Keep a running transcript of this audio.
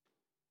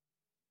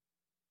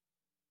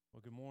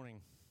Well, good morning.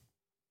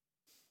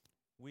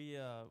 We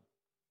are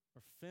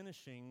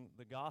finishing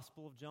the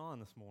Gospel of John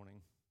this morning.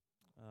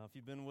 If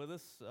you've been with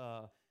us,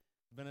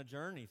 it's been a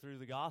journey through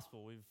the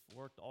Gospel. We've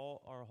worked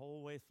our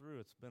whole way through.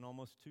 It's been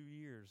almost 2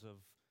 years of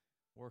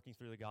working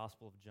through the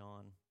Gospel of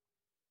John.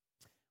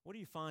 What do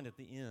you find at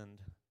the end?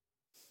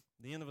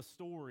 The end of a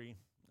story,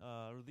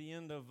 or the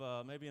end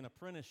of maybe an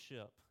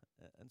apprenticeship.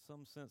 In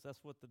some sense,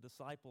 that's what the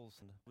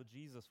disciples with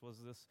Jesus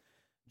was, this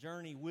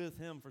journey with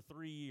him for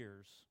 3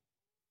 years.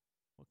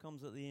 What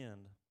comes at the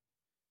end?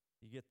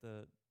 You get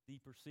the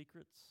deeper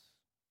secrets?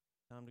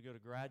 Time to go to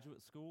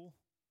graduate school?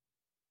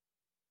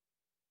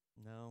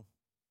 No.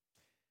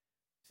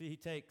 See, he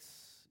takes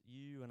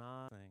you and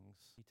I things.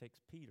 He takes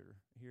Peter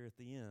here at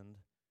the end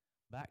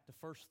back to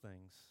first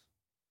things,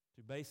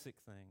 to basic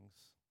things.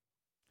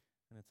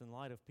 And it's in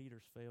light of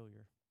Peter's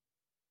failure.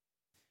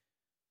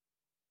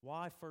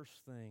 Why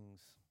first things?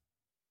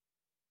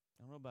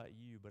 I don't know about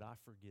you, but I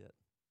forget.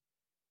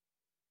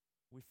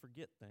 We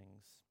forget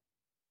things.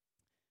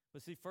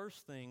 But see,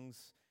 first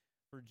things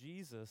for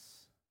Jesus,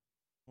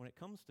 when it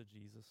comes to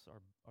Jesus,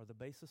 are the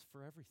basis for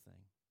everything.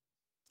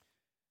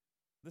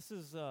 This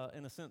is,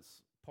 in a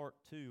sense, part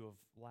 2 of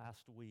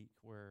last week,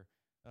 where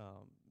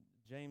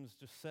James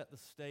just set the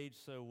stage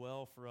so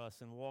well for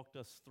us and walked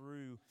us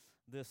through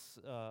this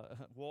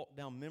walk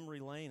down memory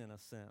lane, in a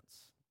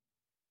sense.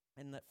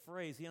 And that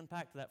phrase, he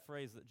unpacked that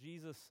phrase that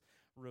Jesus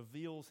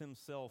reveals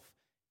himself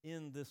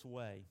in this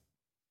way.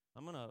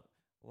 I'm going to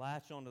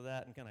latch onto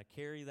that and kind of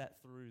carry that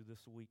through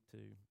this week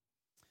too.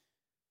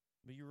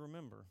 But you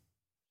remember,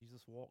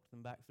 Jesus walked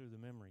them back through the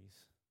memories.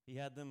 He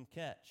had them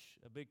catch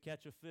a big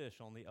catch of fish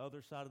on the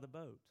other side of the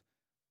boat,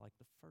 like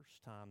the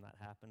first time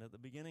that happened at the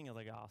beginning of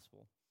the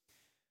gospel.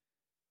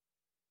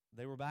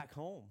 They were back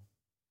home,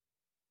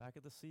 back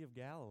at the Sea of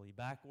Galilee,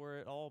 back where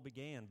it all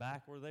began,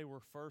 back where they were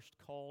first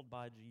called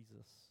by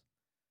Jesus.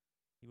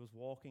 He was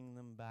walking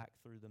them back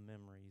through the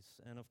memories.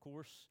 And of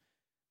course,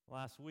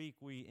 last week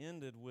we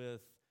ended with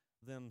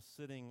them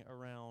sitting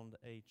around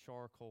a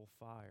charcoal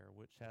fire,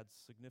 which had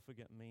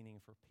significant meaning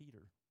for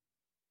Peter.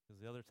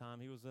 Because the other time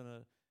he was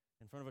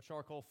in front of a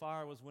charcoal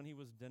fire was when he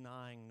was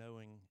denying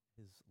knowing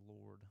his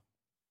Lord.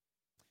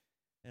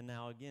 And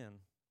now again,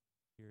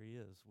 here he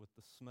is with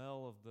the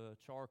smell of the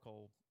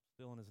charcoal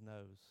still in his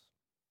nose.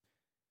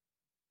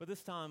 But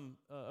this time,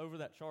 over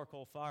that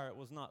charcoal fire, it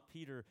was not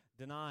Peter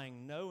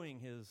denying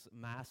knowing his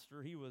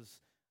master. He was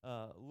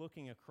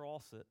looking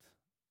across it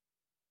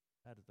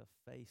at the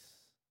face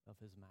of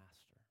his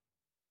master.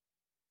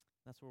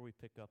 That's where we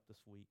pick up this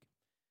week.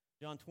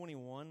 John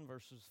 21,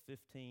 verses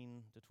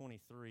 15 to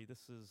 23.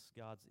 This is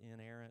God's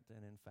inerrant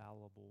and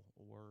infallible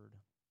word.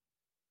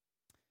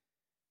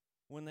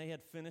 When they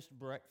had finished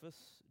breakfast,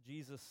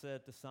 Jesus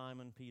said to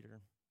Simon Peter,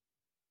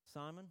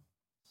 "Simon,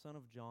 son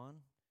of John,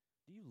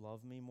 do you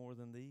love me more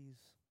than these?"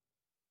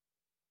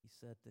 He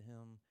said to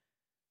him,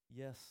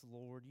 "Yes,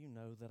 Lord, you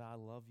know that I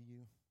love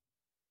you."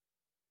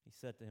 He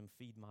said to him,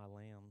 "Feed my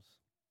lambs."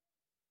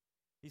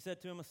 He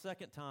said to him a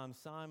second time,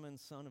 "Simon,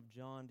 son of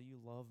John, do you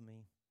love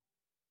me?"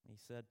 He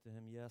said to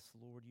him, "Yes,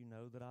 Lord, you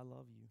know that I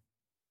love you."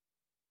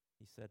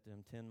 He said to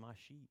him, "Tend my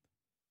sheep."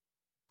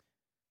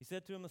 He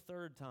said to him a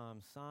third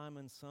time,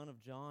 "Simon, son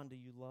of John, do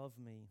you love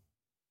me?"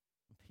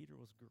 And Peter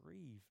was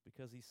grieved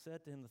because he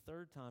said to him the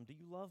third time, "Do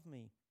you love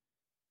me?"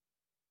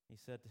 He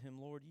said to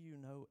him, "Lord, you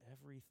know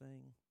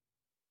everything.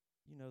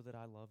 You know that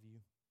I love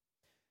you."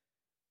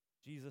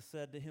 Jesus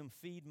said to him,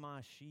 "Feed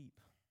my sheep.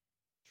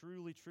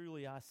 Truly,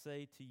 truly, I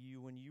say to you,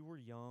 when you were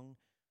young,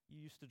 you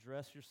used to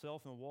dress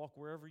yourself and walk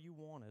wherever you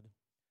wanted.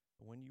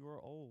 But when you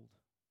are old,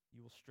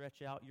 you will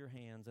stretch out your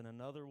hands, and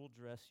another will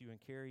dress you and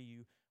carry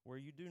you where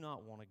you do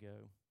not want to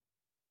go."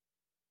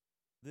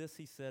 This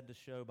he said to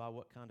show by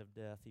what kind of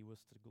death he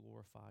was to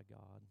glorify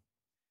God.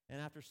 And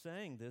after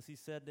saying this, he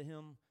said to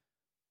him,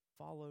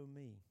 "Follow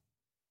me."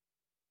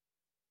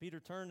 Peter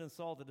turned and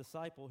saw the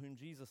disciple whom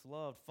Jesus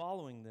loved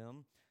following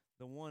them,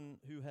 the one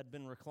who had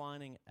been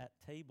reclining at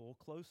table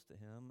close to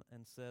him,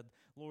 and said,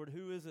 "Lord,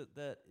 who is it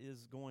that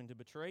is going to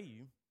betray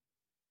you?"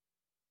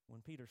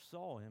 When Peter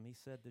saw him, he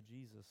said to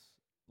Jesus,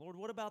 "Lord,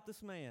 what about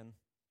this man?"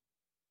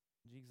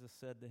 Jesus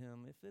said to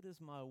him, "If it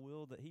is my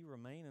will that he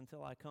remain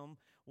until I come,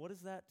 what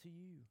is that to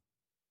you?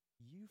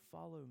 You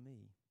follow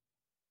me."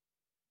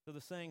 So the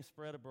saying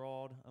spread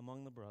abroad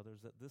among the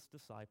brothers that this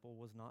disciple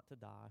was not to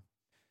die.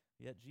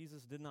 Yet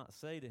Jesus did not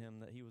say to him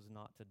that he was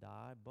not to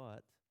die,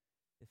 but,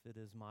 "If it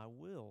is my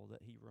will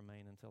that he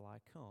remain until I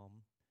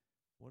come,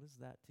 what is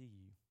that to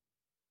you?"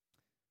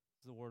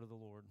 This is the word of the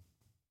Lord.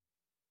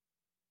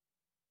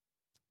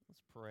 Let's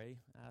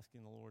pray,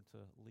 asking the Lord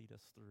to lead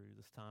us through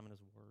this time in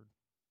his word.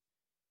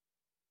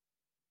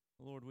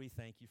 Lord, we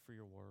thank you for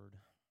your word.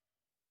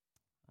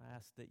 I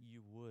ask that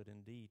you would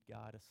indeed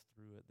guide us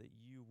through it, that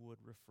you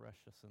would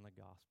refresh us in the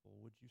gospel.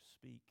 Would you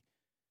speak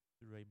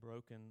through a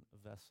broken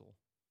vessel,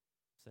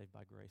 saved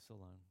by grace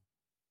alone?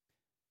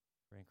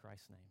 Pray in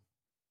Christ's name.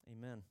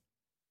 Amen.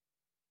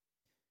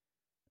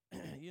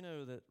 You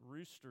know that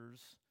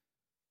roosters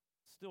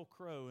still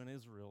crow in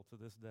Israel to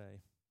this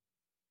day.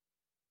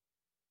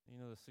 You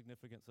know the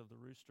significance of the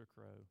rooster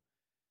crow.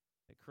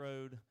 It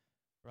crowed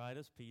right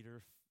as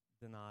Peter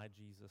denied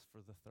Jesus for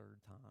the third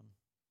time.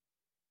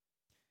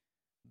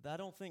 I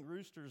don't think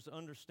roosters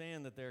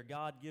understand that their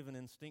God-given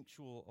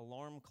instinctual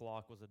alarm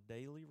clock was a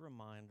daily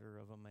reminder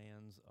of a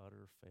man's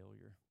utter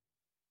failure.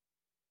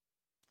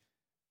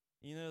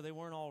 You know, they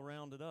weren't all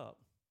rounded up.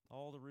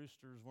 All the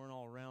roosters weren't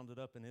all rounded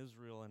up in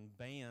Israel and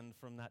banned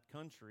from that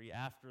country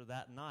after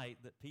that night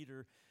that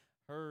Peter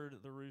heard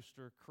the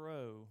rooster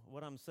crow.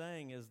 What I'm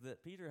saying is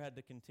that Peter had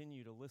to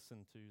continue to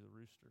listen to the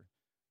rooster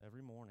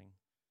every morning,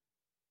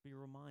 be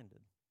reminded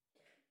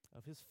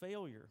of his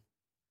failure.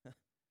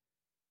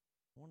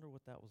 Wonder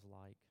what that was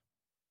like.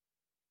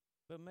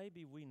 But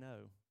maybe we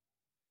know.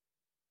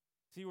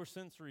 See, we're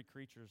sensory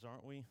creatures,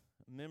 aren't we?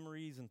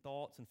 Memories and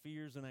thoughts and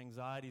fears and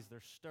anxieties, they're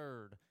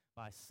stirred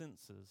by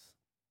senses.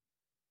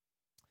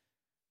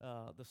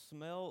 The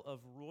smell of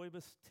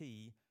rooibos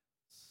tea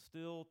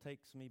still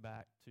takes me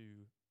back to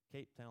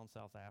Cape Town,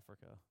 South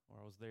Africa,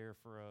 where I was there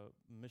for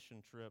a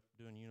mission trip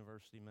doing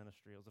university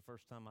ministry. It was the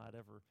first time I'd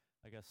ever,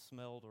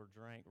 smelled or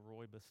drank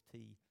rooibos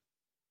tea.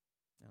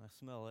 And I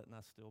smell it, and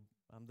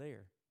I'm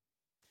there.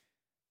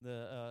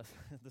 The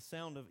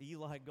sound of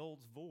Eli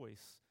Gold's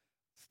voice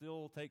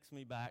still takes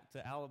me back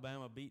to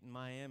Alabama beating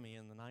Miami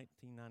in the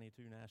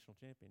 1992 national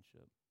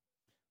championship.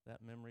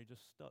 That memory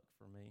just stuck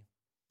for me.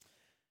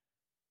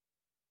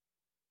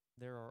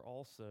 There are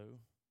also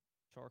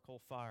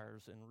charcoal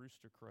fires and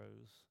rooster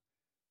crows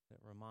that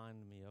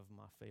remind me of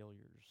my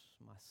failures,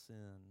 my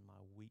sin,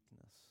 my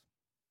weakness,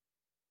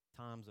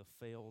 times of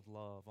failed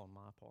love on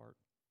my part.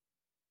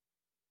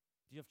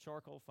 Do you have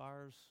charcoal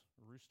fires,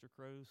 rooster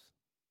crows?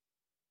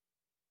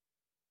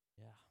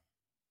 Yeah,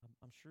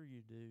 I'm sure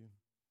you do.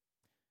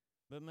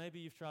 But maybe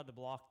you've tried to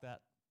block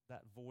that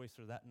voice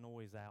or that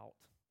noise out.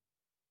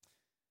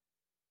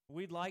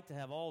 We'd like to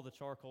have all the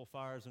charcoal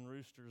fires and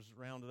roosters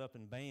rounded up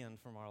and banned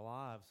from our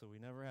lives so we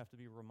never have to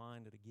be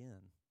reminded again,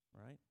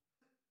 right?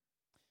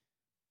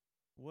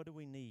 What do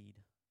we need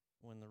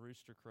when the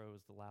rooster crow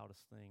is the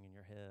loudest thing in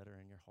your head or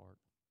in your heart?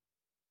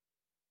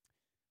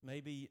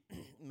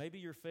 Maybe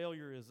your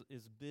failure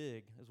is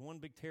big, is one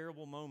big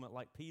terrible moment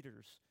like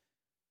Peter's.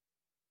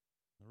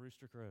 The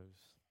rooster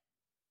crows.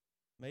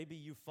 Maybe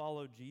you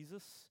followed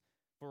Jesus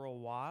for a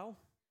while,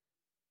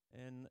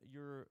 and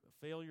your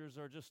failures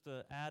are just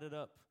an added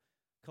up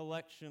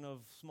collection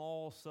of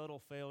small,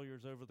 subtle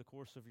failures over the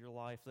course of your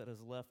life that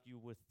has left you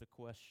with the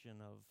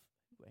question of,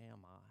 who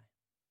am I?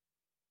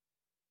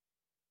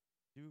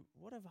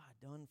 What have I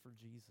done for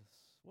Jesus?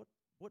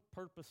 What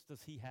purpose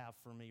does he have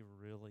for me,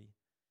 really?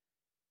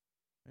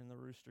 And the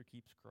rooster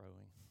keeps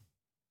crowing.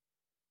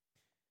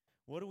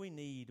 What do we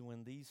need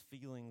when these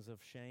feelings of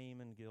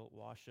shame and guilt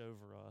wash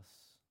over us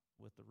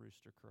with the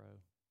rooster crow?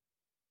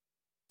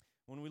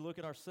 When we look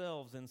at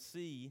ourselves and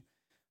see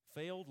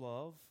failed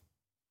love,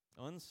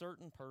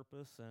 uncertain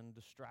purpose, and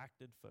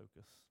distracted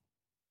focus.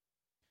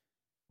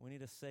 We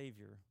need a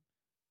Savior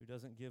who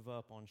doesn't give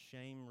up on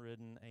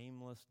shame-ridden,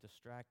 aimless,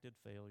 distracted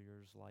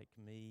failures like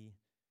me,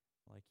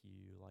 like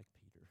you, like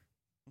Peter.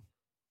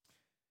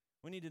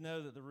 We need to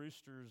know that the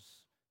roosters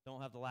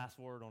don't have the last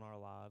word on our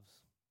lives.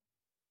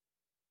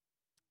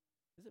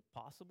 Is it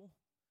possible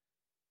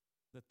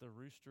that the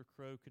rooster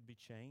crow could be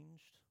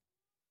changed?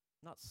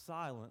 Not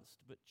silenced,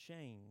 but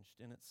changed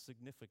in its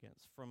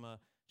significance from a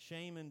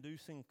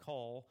shame-inducing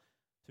call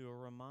to a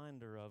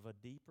reminder of a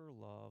deeper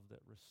love that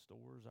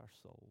restores our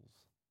souls.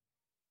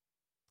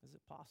 Is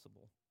it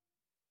possible?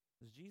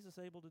 Is Jesus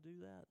able to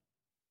do that?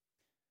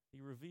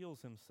 He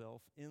reveals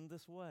himself in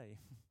this way.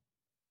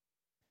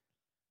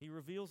 He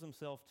reveals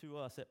himself to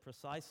us at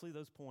precisely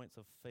those points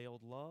of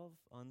failed love,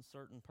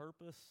 uncertain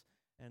purpose,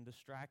 and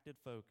distracted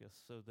focus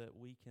so that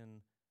we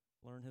can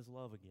learn his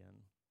love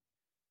again,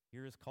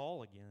 hear his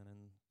call again,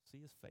 and see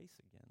his face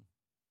again.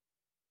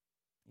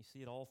 You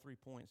see, at all 3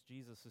 points,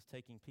 Jesus is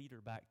taking Peter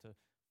back to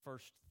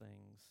first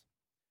things,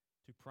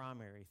 to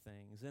primary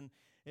things. And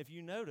if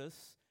you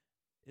notice,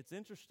 it's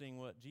interesting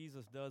what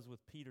Jesus does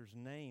with Peter's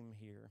name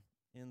here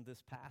in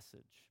this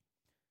passage.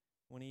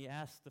 When he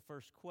asks the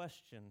first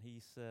question,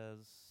 he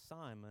says,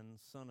 Simon,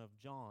 son of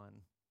John.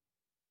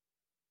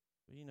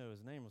 Well, you know,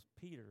 his name was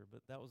Peter,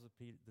 but that was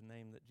the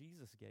name that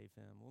Jesus gave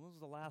him. When was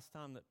the last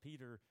time that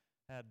Peter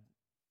had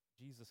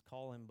Jesus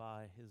call him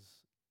by his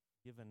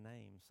given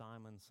name,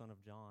 Simon, son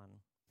of John?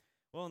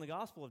 Well, in the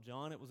Gospel of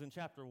John, it was in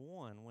chapter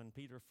 1 when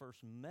Peter first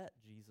met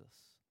Jesus.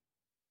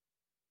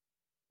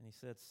 And he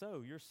said,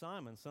 so, you're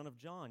Simon, son of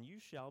John. You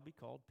shall be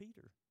called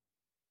Peter.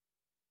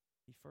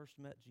 He first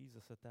met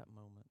Jesus at that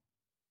moment.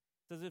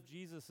 It's as if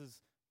Jesus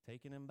is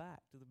taking him back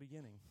to the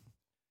beginning.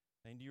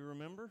 And do you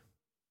remember?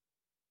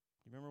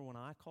 You remember when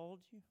I called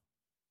you?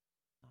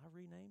 I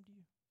renamed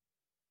you.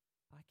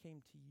 I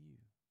came to you.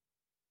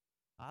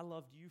 I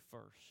loved you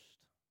first.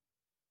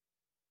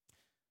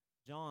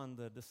 John,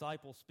 the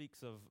disciple,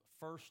 speaks of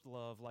first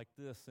love like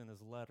this in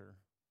his letter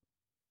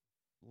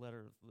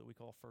that we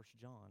call 1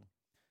 John.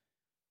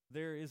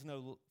 There is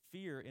no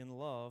fear in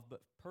love,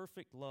 but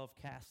perfect love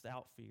casts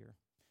out fear.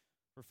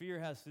 For fear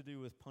has to do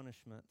with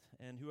punishment,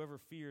 and whoever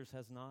fears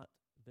has not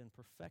been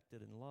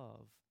perfected in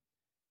love.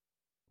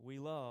 We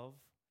love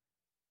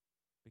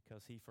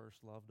because he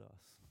first loved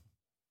us.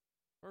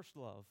 First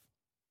love.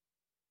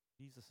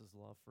 Jesus'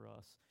 love for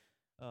us.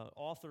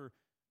 Author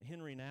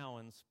Henry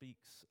Nouwen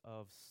speaks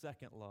of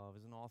second love.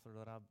 He's an author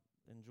that I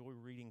enjoy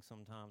reading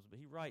sometimes, but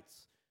he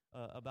writes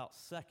about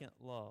second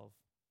love.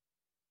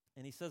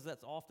 And he says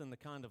that's often the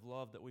kind of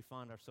love that we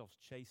find ourselves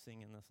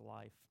chasing in this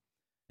life,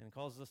 and it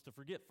causes us to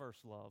forget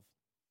first love.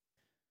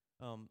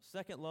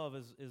 Second love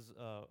is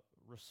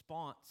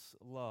response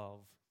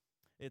love.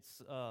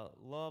 It's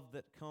love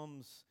that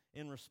comes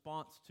in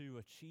response to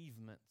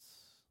achievements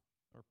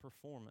or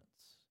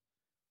performance.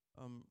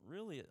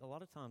 Really, a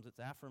lot of times it's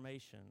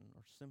affirmation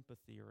or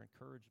sympathy or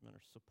encouragement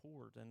or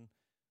support, and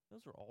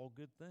those are all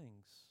good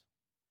things.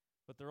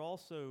 But they're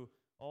also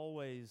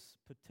always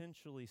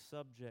potentially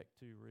subject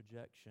to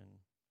rejection,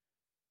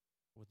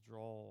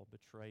 withdrawal,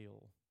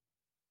 betrayal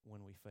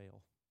when we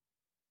fail.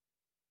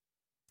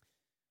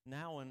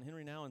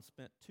 Henry Nouwen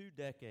spent 2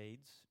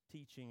 decades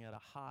teaching at a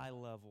high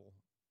level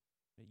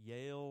at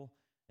Yale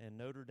and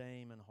Notre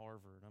Dame and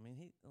Harvard. I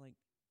mean,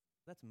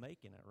 that's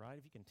making it, right?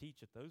 If you can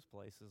teach at those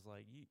places,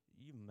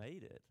 you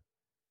made it.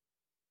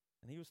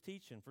 And he was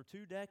teaching for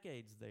 2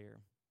 decades there.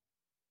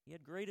 He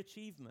had great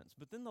achievements,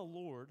 but then the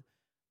Lord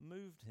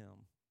moved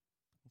him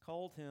and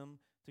called him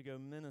to go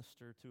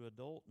minister to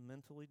adult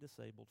mentally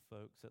disabled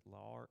folks at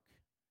L'Arc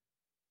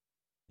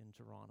in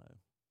Toronto.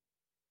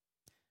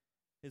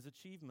 His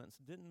achievements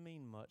didn't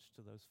mean much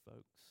to those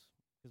folks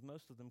because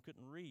most of them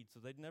couldn't read, so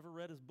they'd never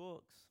read his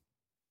books.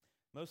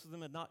 Most of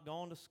them had not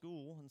gone to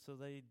school, and so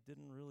they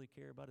didn't really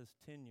care about his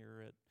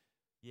tenure at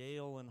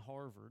Yale and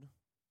Harvard.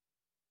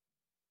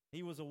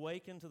 He was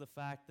awakened to the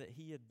fact that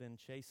he had been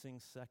chasing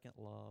second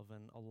love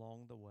and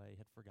along the way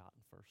had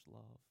forgotten first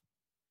love.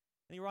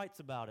 And he writes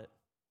about it.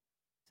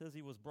 He says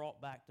he was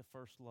brought back to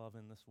first love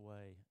in this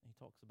way. He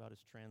talks about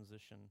his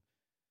transition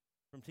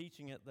from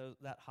teaching at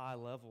that high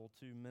level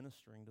to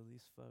ministering to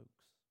these folks.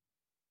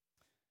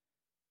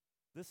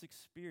 This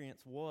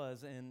experience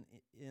was, and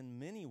in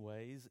many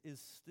ways, is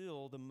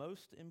still the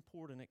most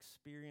important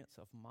experience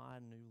of my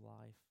new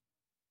life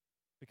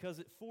because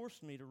it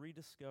forced me to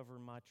rediscover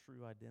my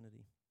true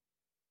identity.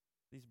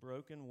 These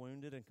broken,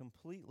 wounded, and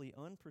completely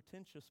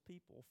unpretentious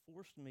people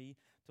forced me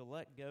to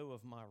let go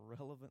of my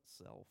relevant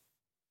self,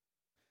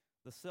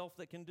 the self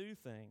that can do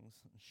things,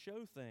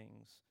 show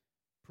things,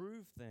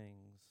 prove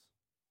things,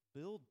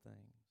 build things,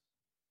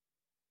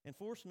 and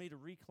forced me to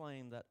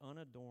reclaim that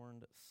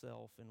unadorned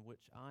self in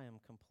which I am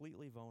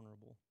completely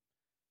vulnerable,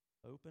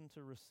 open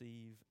to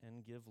receive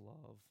and give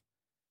love,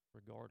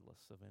 regardless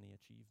of any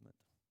achievement.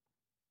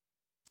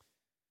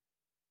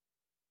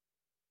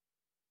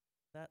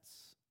 That's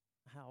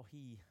how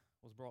he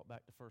was brought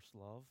back to first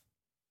love.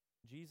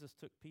 Jesus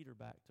took Peter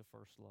back to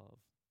first love.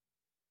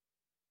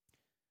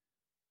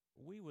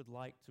 We would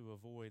like to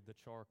avoid the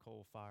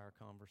charcoal fire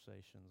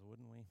conversations,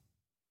 wouldn't we?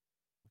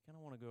 We kind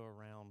of want to go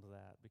around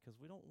that because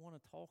we don't want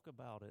to talk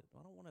about it.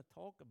 I don't want to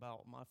talk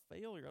about my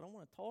failure. I don't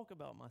want to talk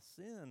about my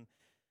sin.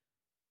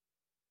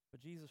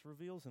 But Jesus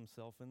reveals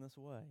himself in this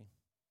way.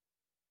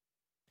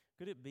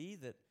 Could it be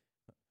that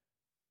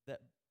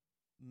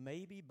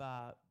maybe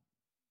by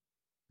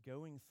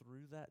going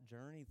through that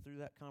journey, through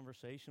that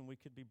conversation, we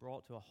could be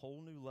brought to a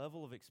whole new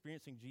level of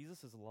experiencing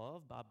Jesus'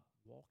 love by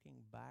walking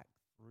back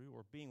through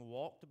or being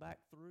walked back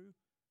through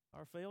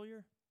our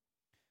failure?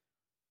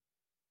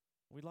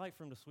 We'd like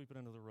for him to sweep it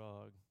under the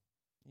rug.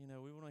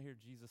 We want to hear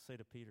Jesus say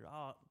to Peter,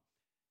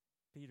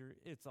 Peter,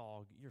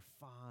 you're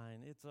fine.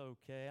 It's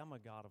okay. I'm a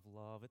God of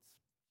love.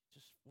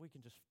 We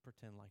can just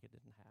pretend like it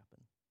didn't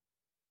happen.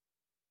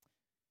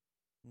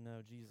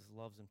 No, Jesus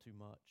loves him too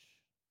much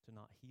to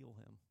not heal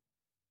him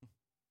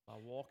by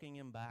walking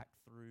him back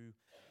through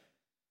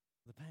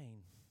the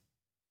pain.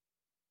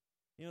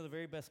 The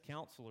very best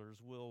counselors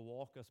will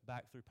walk us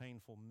back through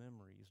painful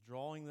memories,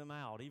 drawing them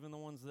out, even the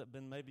ones that have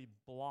been maybe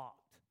blocked,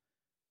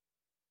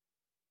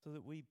 so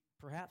that we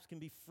perhaps can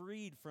be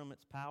freed from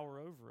its power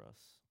over us.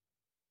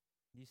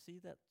 Do you see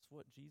that's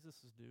what Jesus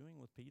is doing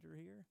with Peter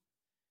here?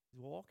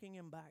 He's walking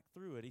him back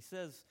through it. He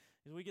says,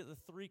 as we get the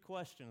 3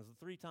 questions, the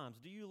 3 times,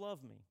 do you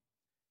love me?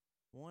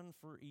 1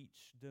 for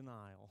each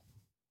denial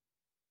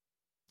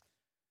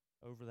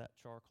over that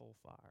charcoal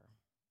fire.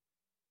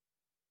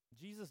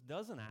 Jesus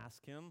doesn't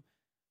ask him,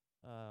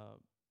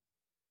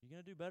 you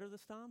going to do better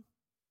this time?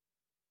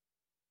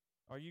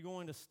 Are you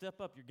going to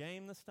step up your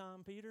game this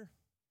time, Peter?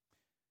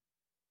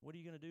 What are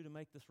you going to do to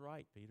make this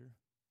right, Peter?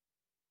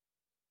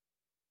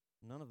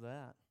 None of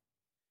that.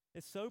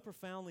 It's so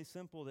profoundly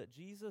simple that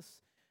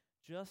Jesus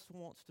just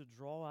wants to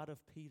draw out of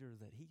Peter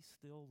that he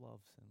still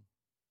loves him,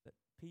 that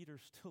Peter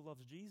still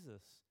loves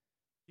Jesus.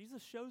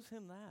 Jesus shows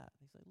him that.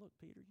 He said, look,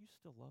 Peter, you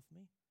still love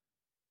me.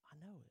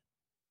 I know it.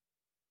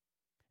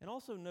 And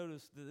also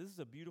notice that this is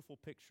a beautiful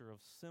picture of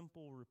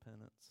simple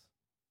repentance.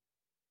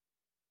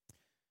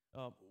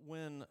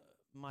 When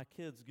my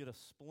kids get a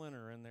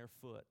splinter in their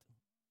foot,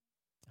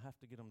 I have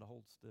to get them to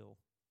hold still.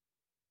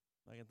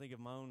 I can think of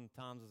my own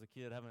times as a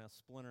kid having a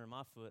splinter in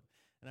my foot.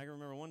 And I can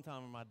remember one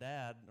time with my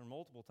dad, or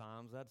multiple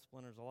times, I had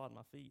splinters a lot in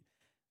my feet.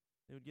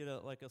 They would get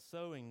like a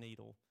sewing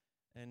needle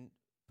and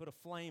put a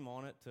flame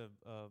on it to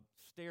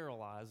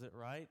sterilize it,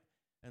 right?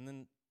 And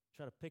then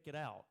try to pick it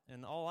out.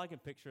 And all I can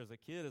picture as a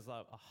kid is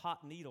like a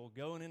hot needle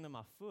going into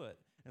my foot.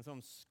 And so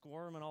I'm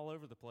squirming all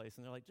over the place.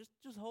 And they're like,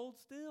 just hold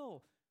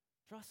still.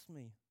 Trust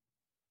me.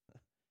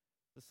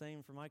 The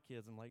same for my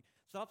kids. I'm like,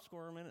 stop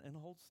squirming and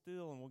hold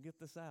still and we'll get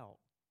this out.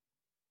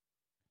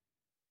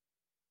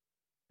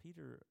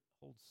 Peter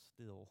holds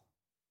still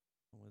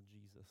with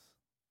Jesus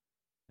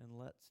and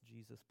lets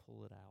Jesus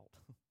pull it out.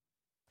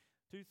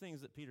 Two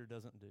things that Peter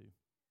doesn't do.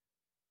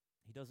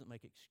 He doesn't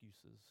make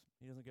excuses.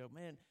 He doesn't go,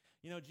 man,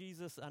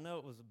 Jesus, I know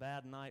it was a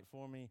bad night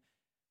for me.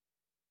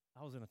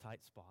 I was in a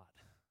tight spot.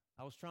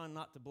 I was trying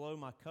not to blow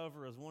my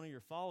cover as one of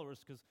your followers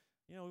because,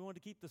 we wanted to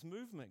keep this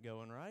movement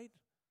going, right?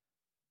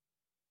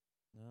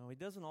 No,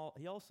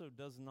 he also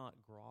does not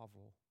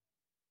grovel.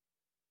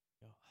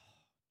 Go, oh,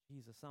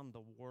 Jesus, I'm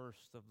the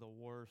worst of the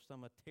worst.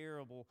 I'm a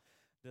terrible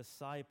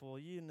disciple.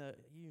 You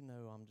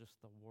know I'm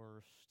just the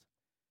worst.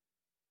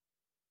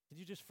 Could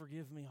you just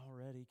forgive me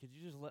already? Could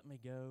you just let me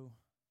go?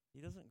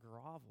 He doesn't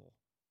grovel.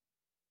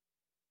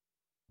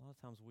 A lot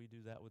of times we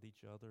do that with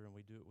each other and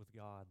we do it with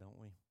God, don't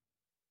we?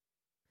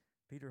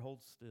 Peter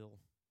holds still.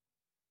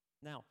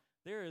 Now,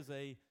 there is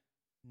a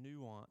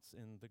nuance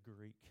in the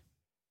Greek,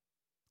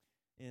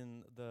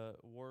 in the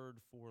word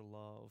for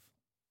love.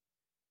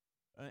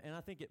 And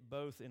I think it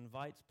both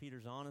invites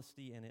Peter's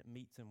honesty and it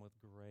meets him with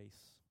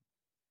grace.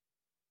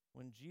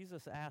 When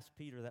Jesus asked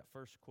Peter that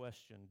first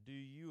question, do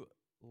you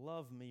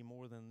love me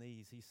more than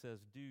these? He says,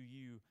 do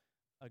you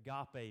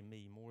agape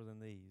me more than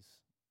these?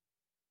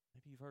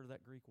 Maybe you've heard of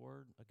that Greek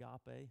word,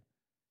 agape.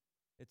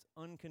 It's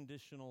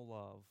unconditional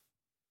love,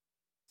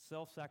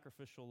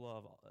 self-sacrificial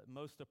love.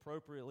 Most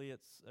appropriately,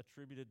 it's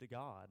attributed to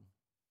God.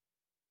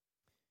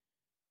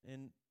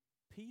 And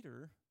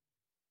Peter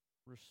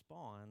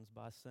responds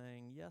by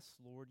saying, yes,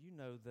 Lord, you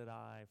know that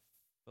I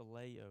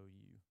phileo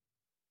you.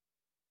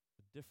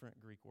 A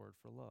different Greek word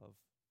for love.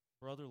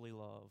 Brotherly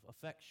love,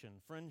 affection,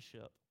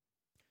 friendship.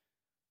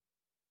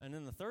 And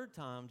then the third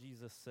time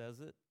Jesus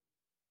says it,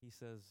 he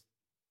says,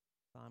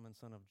 Simon,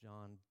 son of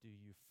John, do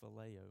you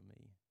phileo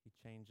me? He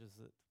changes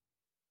it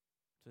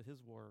to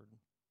his word.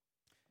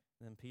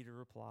 And then Peter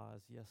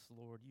replies, yes,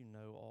 Lord, you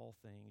know all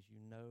things. You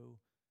know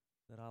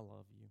that I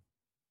love you.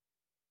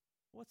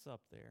 What's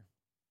up there?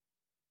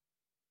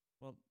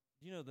 Well,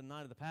 the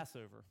night of the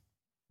Passover,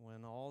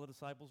 when all the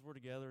disciples were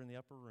together in the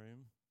upper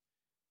room,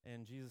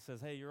 and Jesus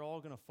says, hey, you're all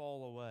going to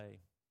fall away.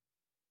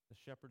 The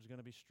shepherd's going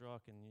to be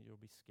struck and you'll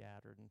be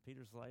scattered. And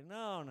Peter's like,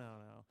 no.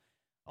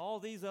 All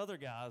these other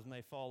guys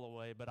may fall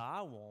away, but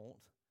I won't.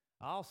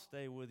 I'll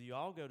stay with you.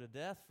 I'll go to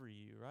death for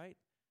you, right?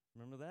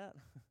 Remember that?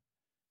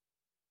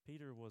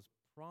 Peter was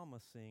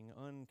promising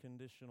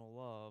unconditional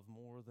love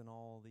more than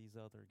all these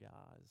other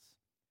guys.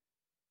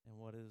 And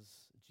what is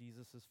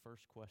Jesus'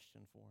 first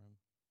question for him?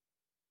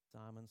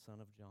 Simon, son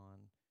of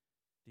John,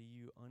 do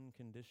you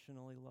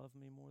unconditionally love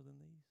me more than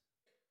these?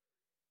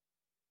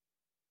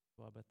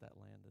 Well, I bet that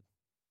landed.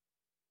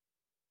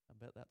 I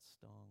bet that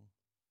stung.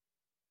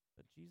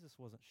 But Jesus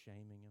wasn't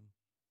shaming him.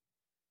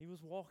 He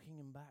was walking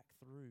him back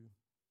through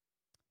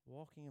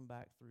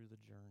the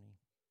journey.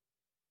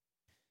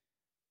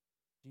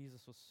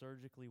 Jesus was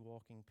surgically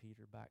walking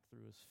Peter back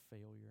through his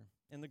failure.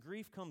 And the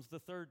grief comes the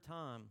third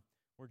time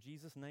where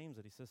Jesus names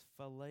it. He says,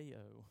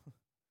 phileo.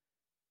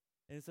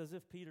 And it's as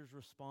if Peter's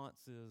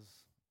response is,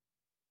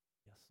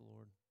 yes,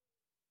 Lord,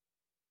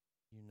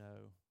 you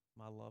know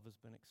my love has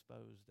been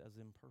exposed as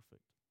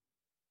imperfect.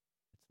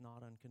 It's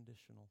not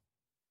unconditional.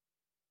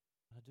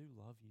 I do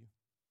love you.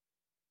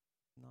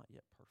 Not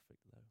yet perfect,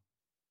 though.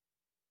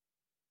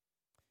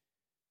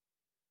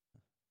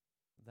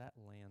 That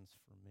lands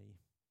for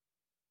me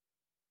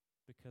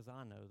because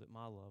I know that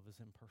my love is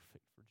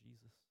imperfect for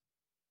Jesus.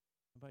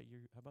 How about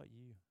you? How about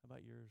you? How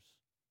about yours?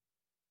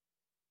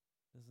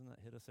 Doesn't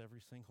that hit us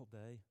every single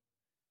day?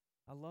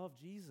 I love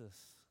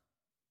Jesus.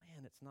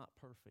 Man, it's not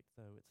perfect,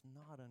 though. It's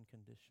not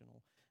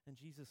unconditional. And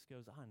Jesus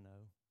goes, I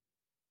know.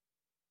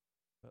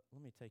 But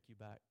let me take you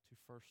back to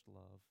first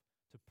love,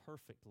 to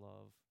perfect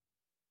love,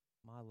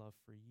 my love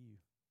for you.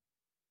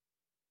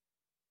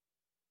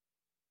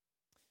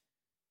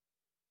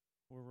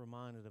 We're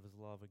reminded of his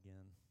love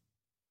again.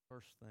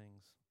 First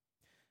things.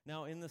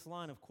 Now, in this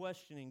line of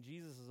questioning,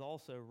 Jesus is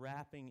also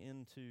wrapping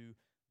into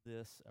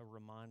this a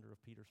reminder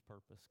of Peter's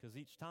purpose. Because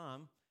each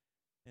time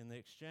in the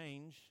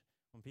exchange,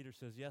 when Peter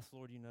says, yes,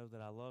 Lord, you know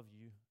that I love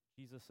you,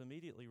 Jesus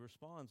immediately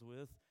responds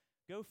with,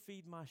 go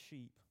feed my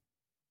sheep.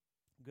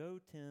 Go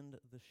tend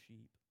the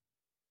sheep.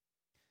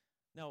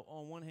 Now,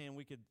 on one hand,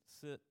 we could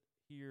sit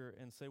here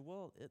and say,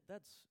 well,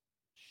 that's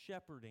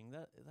shepherding.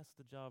 That's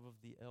the job of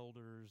the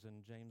elders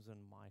and James and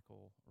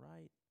Michael,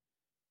 right?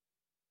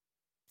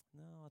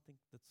 No, I think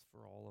that's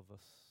for all of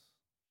us.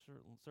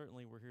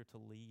 Certainly we're here to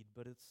lead,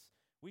 but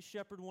we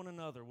shepherd one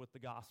another with the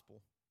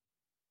gospel.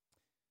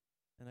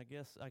 And I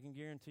guess I can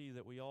guarantee you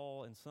that we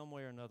all, in some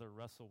way or another,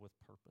 wrestle with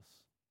purpose.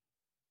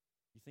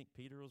 You think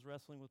Peter was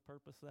wrestling with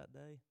purpose that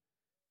day?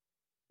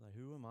 Like,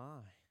 who am I?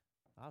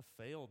 I've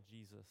failed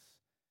Jesus.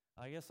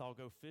 I guess I'll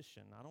go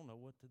fishing. I don't know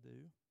what to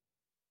do.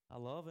 I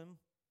love him.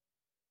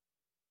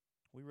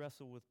 We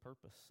wrestle with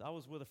purpose. I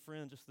was with a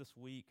friend just this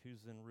week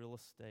who's in real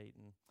estate,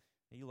 and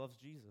he loves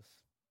Jesus.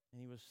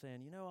 And he was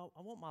saying,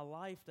 I want my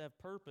life to have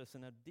purpose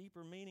and a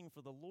deeper meaning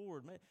for the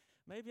Lord.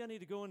 Maybe I need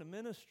to go into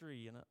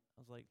ministry. And I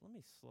was like, let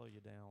me slow you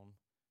down,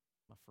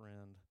 my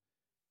friend.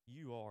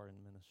 You are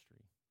in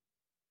ministry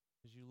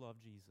because you love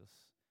Jesus.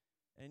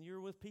 And you're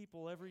with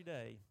people every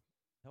day,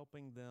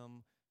 helping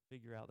them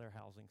figure out their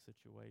housing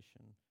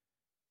situation.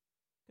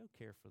 Go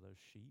care for those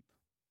sheep.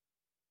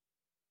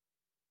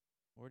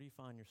 Where do you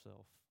find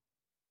yourself?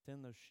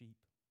 Tend those sheep.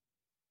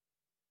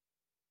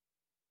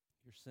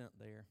 You're sent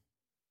there.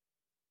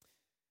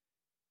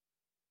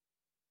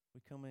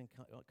 We come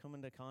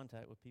into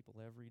contact with people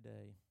every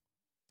day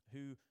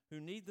who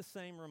need the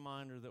same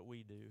reminder that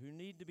we do, who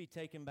need to be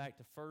taken back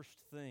to first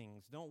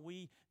things. Don't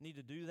we need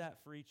to do that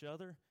for each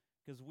other?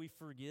 Because we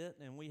forget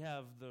and we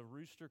have the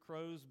rooster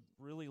crows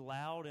really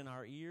loud in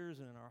our ears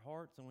and in our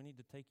hearts, and we need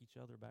to take each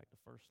other back to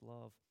first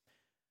love.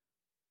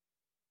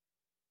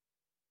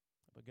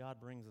 But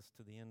God brings us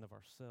to the end of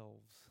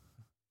ourselves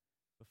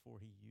before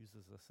he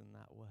uses us in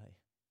that way.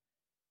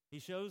 He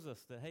shows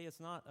us that, hey, it's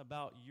not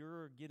about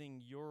your getting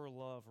your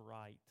love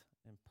right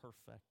and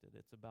perfected.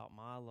 It's about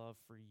my love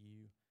for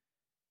you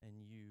and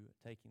you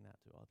taking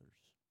that to others.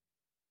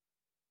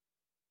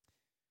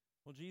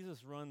 Well,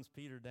 Jesus runs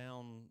Peter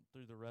down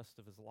through the rest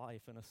of his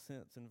life in a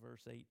sense in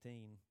verse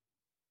 18.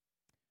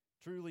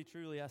 Truly,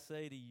 truly, I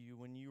say to you,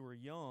 when you were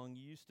young,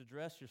 you used to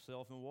dress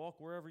yourself and walk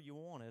wherever you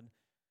wanted.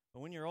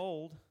 But when you're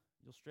old,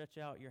 you'll stretch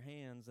out your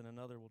hands and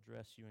another will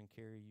dress you and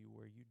carry you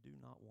where you do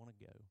not want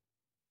to go.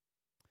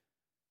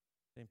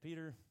 And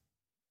Peter,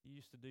 you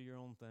used to do your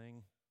own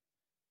thing.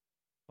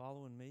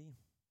 Following me,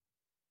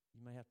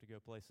 you may have to go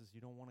places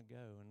you don't want to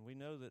go. And we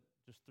know that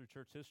just through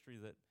church history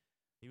that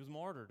he was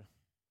martyred.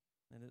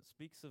 And it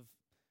speaks of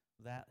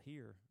that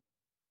here.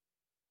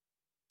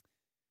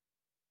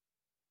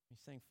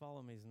 He's saying,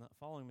 following me is not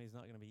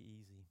going to be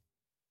easy.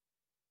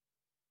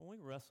 When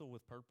we wrestle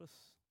with purpose,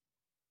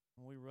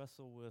 when we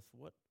wrestle with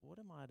what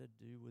am I to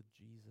do with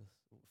Jesus,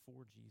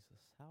 for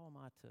Jesus? How am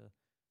I to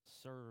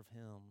serve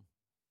him?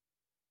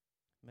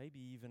 Maybe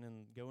even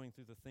in going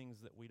through the things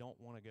that we don't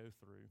want to go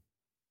through,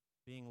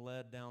 being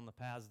led down the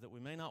paths that we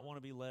may not want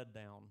to be led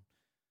down,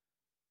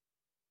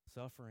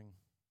 suffering.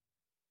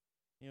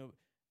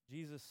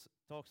 Jesus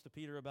talks to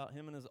Peter about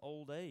him in his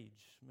old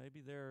age.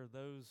 Maybe there are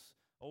those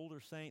older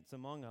saints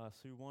among us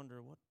who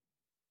wonder, what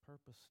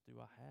purpose do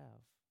I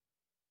have?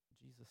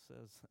 Jesus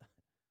says,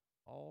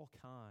 all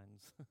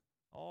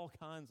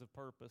kinds of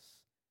purpose.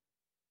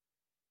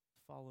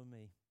 Follow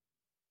me.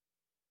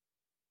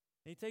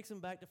 He takes him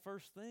back to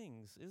first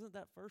things. Isn't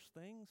that first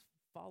things?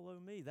 Follow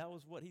me. That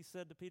was what he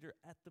said to Peter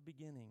at the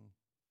beginning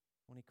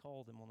when he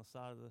called him on the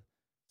side of the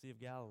Sea of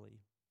Galilee.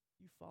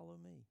 You follow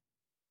me.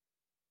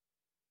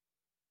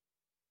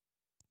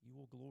 You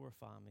will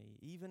glorify me,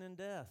 even in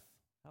death.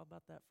 How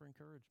about that for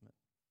encouragement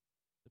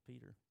to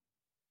Peter?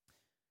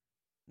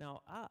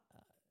 Now, I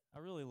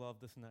really love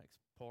this next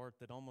part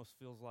that almost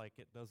feels like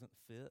it doesn't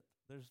fit.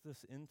 There's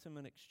this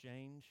intimate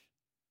exchange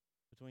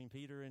between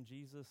Peter and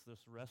Jesus,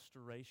 this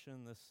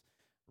restoration, this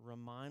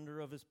reminder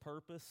of his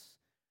purpose.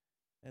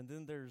 And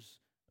then there's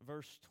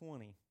verse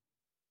 20.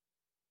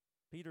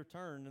 Peter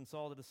turned and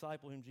saw the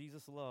disciple whom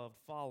Jesus loved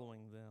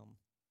following them.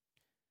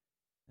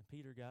 And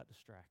Peter got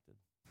distracted.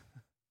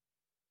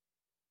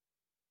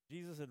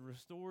 Jesus had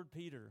restored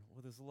Peter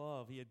with his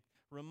love. He had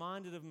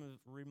reminded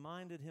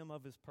him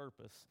of his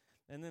purpose.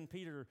 And then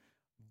Peter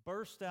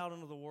burst out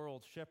into the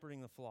world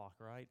shepherding the flock,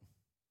 right?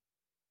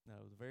 No,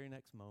 the very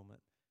next moment,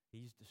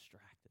 he's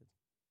distracted.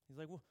 He's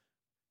like, well,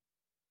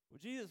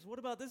 Jesus, what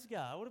about this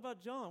guy? What about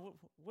John?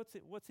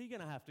 What's he going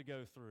to have to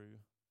go through?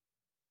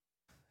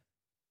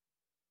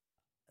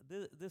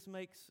 This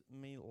makes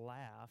me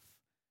laugh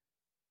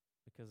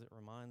because it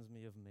reminds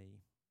me of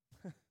me.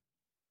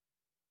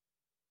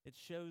 It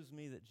shows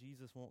me that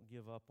Jesus won't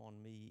give up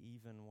on me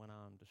even when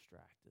I'm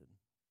distracted.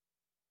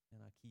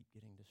 And I keep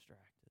getting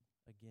distracted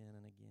again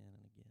and again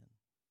and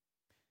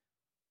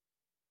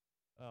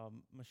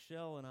again.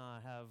 Michelle and I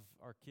have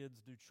our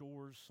kids do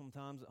chores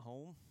sometimes at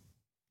home.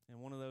 And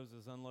one of those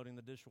is unloading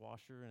the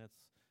dishwasher. And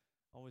it's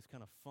always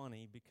kind of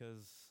funny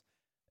because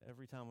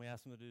every time we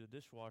ask them to do the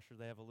dishwasher,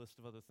 they have a list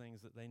of other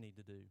things that they need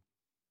to do.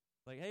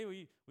 Like, hey, will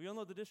you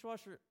unload the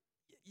dishwasher?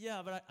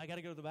 Yeah, but I got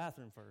to go to the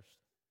bathroom first.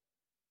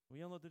 Will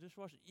you unload the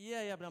dishwasher?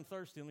 Yeah, but I'm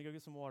thirsty. Let me go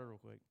get some water real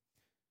quick.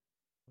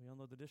 Will you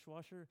unload the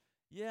dishwasher?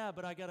 Yeah,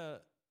 but I got to...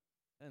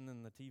 And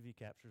then the TV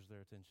captures their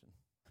attention.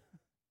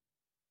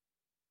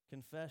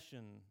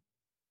 Confession,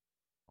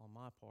 on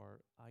my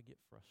part, I get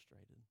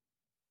frustrated.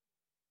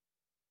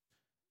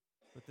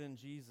 But then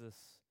Jesus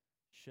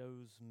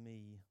shows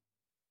me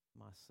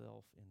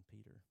myself in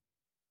Peter,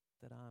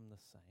 that I'm the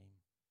same.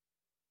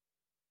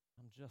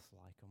 I'm just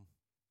like him.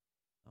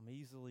 I'm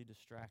easily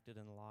distracted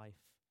in life,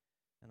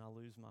 and I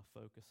lose my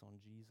focus on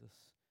Jesus.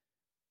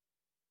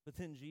 But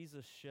then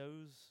Jesus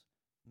shows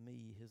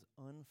me his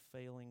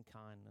unfailing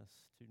kindness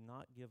to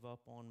not give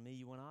up on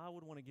me when I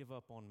would want to give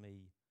up on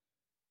me.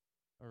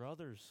 or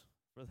others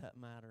for that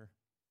matter.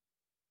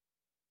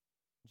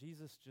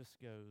 Jesus just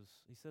goes,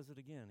 he says it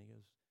again. He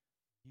goes,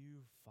 you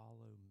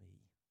follow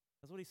me.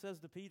 That's what he says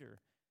to Peter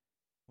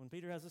when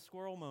Peter has a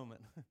squirrel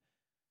moment.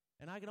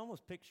 And I can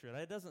almost picture it.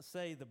 It doesn't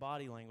say the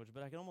body language,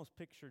 but I can almost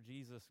picture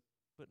Jesus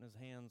putting his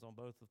hands on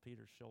both of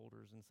Peter's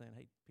shoulders and saying,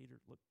 hey, Peter,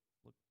 look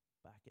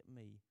back at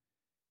me.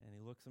 And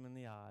he looks him in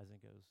the eyes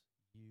and goes,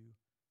 you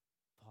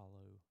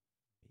follow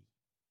me.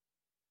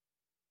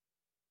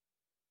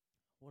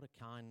 What a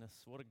kindness,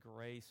 what a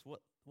grace,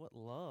 what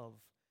love.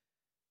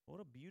 What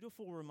a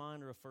beautiful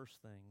reminder of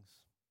first things,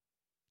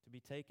 to be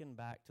taken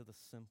back to the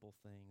simple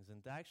things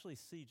and to actually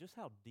see just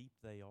how deep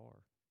they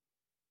are.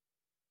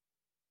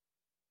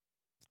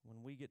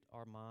 When we get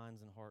our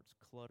minds and hearts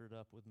cluttered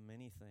up with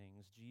many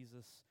things,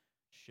 Jesus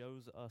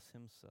shows us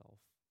himself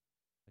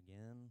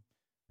again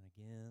and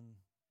again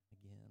and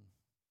again.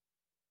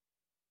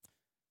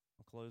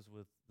 I'll close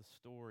with the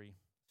story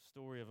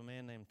of a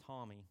man named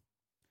Tommy.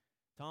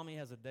 Tommy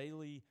has a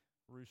daily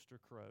rooster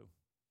crow,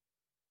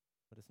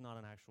 but it's not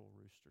an actual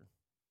rooster.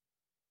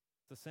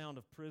 It's the sound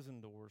of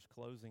prison doors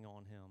closing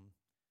on him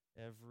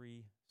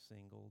every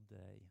single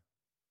day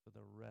for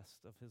the rest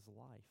of his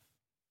life.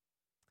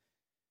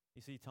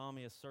 You see,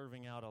 Tommy is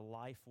serving out a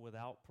life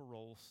without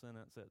parole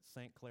sentence at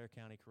St. Clair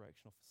County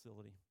Correctional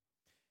Facility.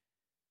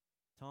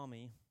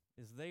 Tommy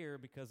is there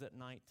because at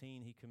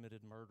 19 he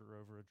committed murder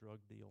over a drug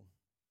deal.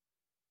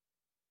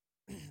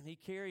 He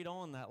carried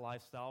on that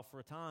lifestyle for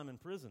a time in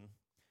prison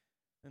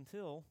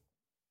until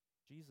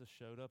Jesus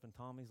showed up in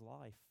Tommy's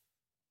life,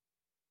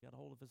 got a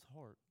hold of his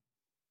heart,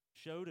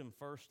 showed him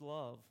first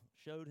love,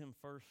 showed him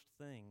first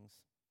things.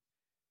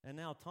 And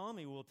now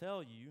Tommy will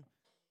tell you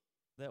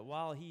that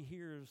while he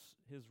hears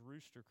his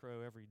rooster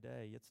crow every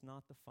day, it's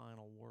not the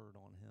final word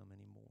on him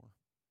anymore.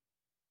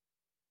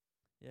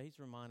 Yeah, he's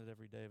reminded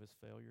every day of his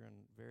failure in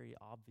very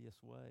obvious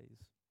ways.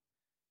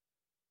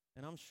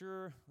 And I'm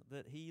sure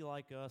that he,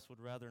 like us, would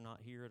rather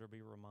not hear it or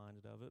be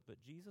reminded of it,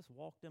 but Jesus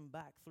walked him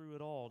back through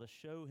it all to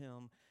show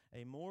him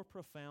a more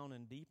profound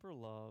and deeper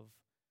love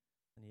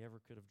than he ever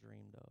could have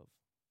dreamed of.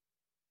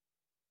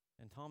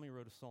 And Tommy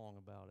wrote a song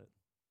about it.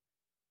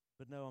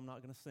 But no, I'm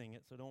not going to sing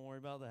it, so don't worry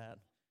about that.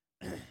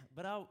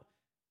 But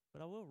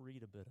I will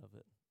read a bit of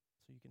it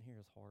so you can hear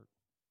his heart.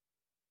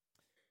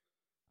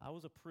 I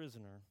was a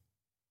prisoner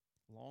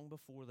long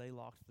before they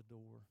locked the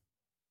door.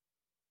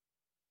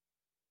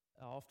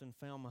 I often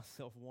found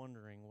myself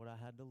wondering what I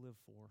had to live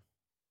for.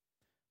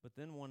 But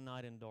then one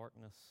night in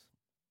darkness,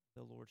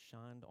 the Lord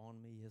shined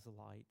on me his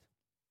light.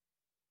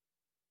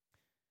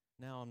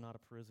 Now I'm not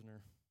a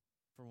prisoner.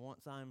 For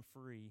once I am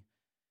free.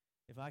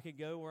 If I could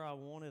go where I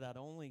wanted, I'd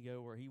only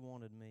go where he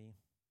wanted me.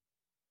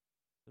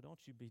 So don't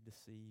you be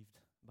deceived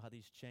by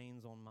these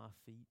chains on my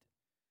feet.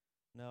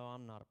 No,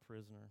 I'm not a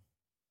prisoner,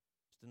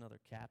 just another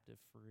captive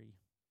free.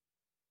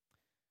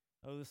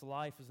 Oh, this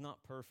life is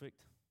not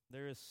perfect.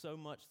 There is so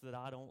much that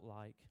I don't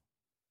like.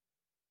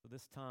 So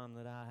this time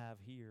that I have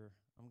here,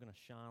 I'm going to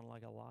shine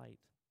like a light.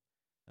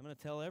 I'm going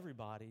to tell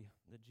everybody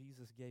that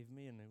Jesus gave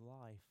me a new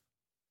life.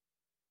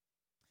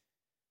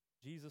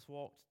 Jesus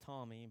walked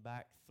Tommy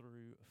back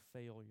through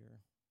failure,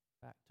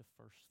 back to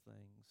first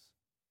things,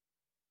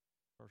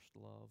 first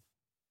love.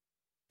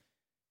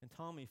 And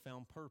Tommy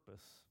found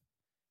purpose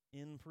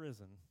in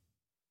prison.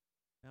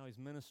 Now he's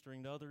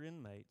ministering to other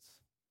inmates,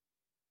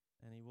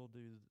 and he will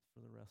do for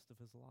the rest of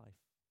his life.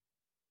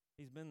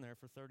 He's been there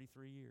for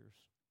 33 years.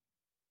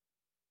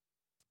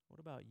 What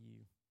about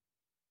you?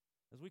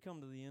 As we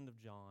come to the end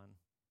of John,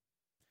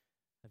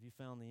 have you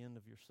found the end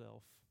of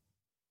yourself?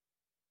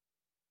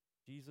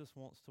 Jesus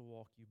wants to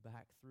walk you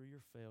back through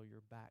your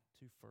failure, back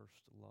to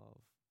first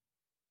love,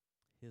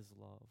 his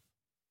love.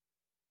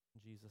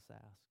 Jesus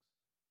asks,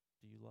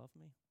 do you love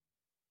me?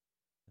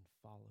 Then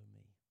follow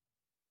me.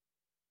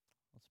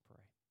 Let's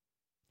pray.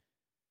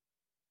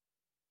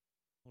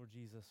 Lord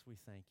Jesus, we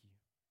thank you.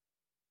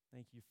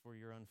 Thank you for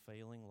your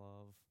unfailing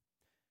love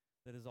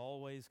that is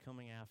always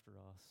coming after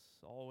us,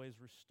 always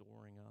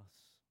restoring us.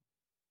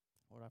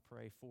 Lord, I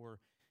pray for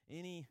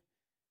any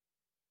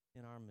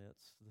in our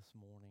midst this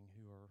morning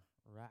who are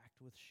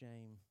racked with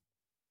shame,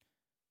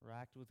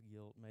 racked with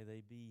guilt. May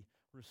they be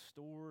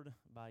restored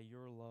by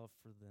your love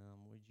for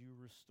them. Would you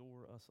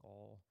restore us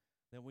all,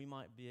 that we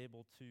might be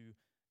able to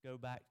go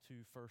back to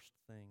first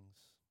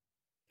things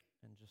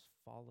and just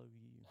follow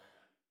you.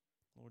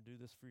 Lord, do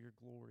this for your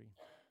glory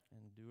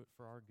and do it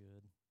for our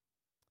good.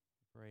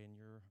 We pray in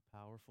your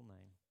powerful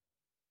name.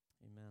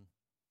 Amen.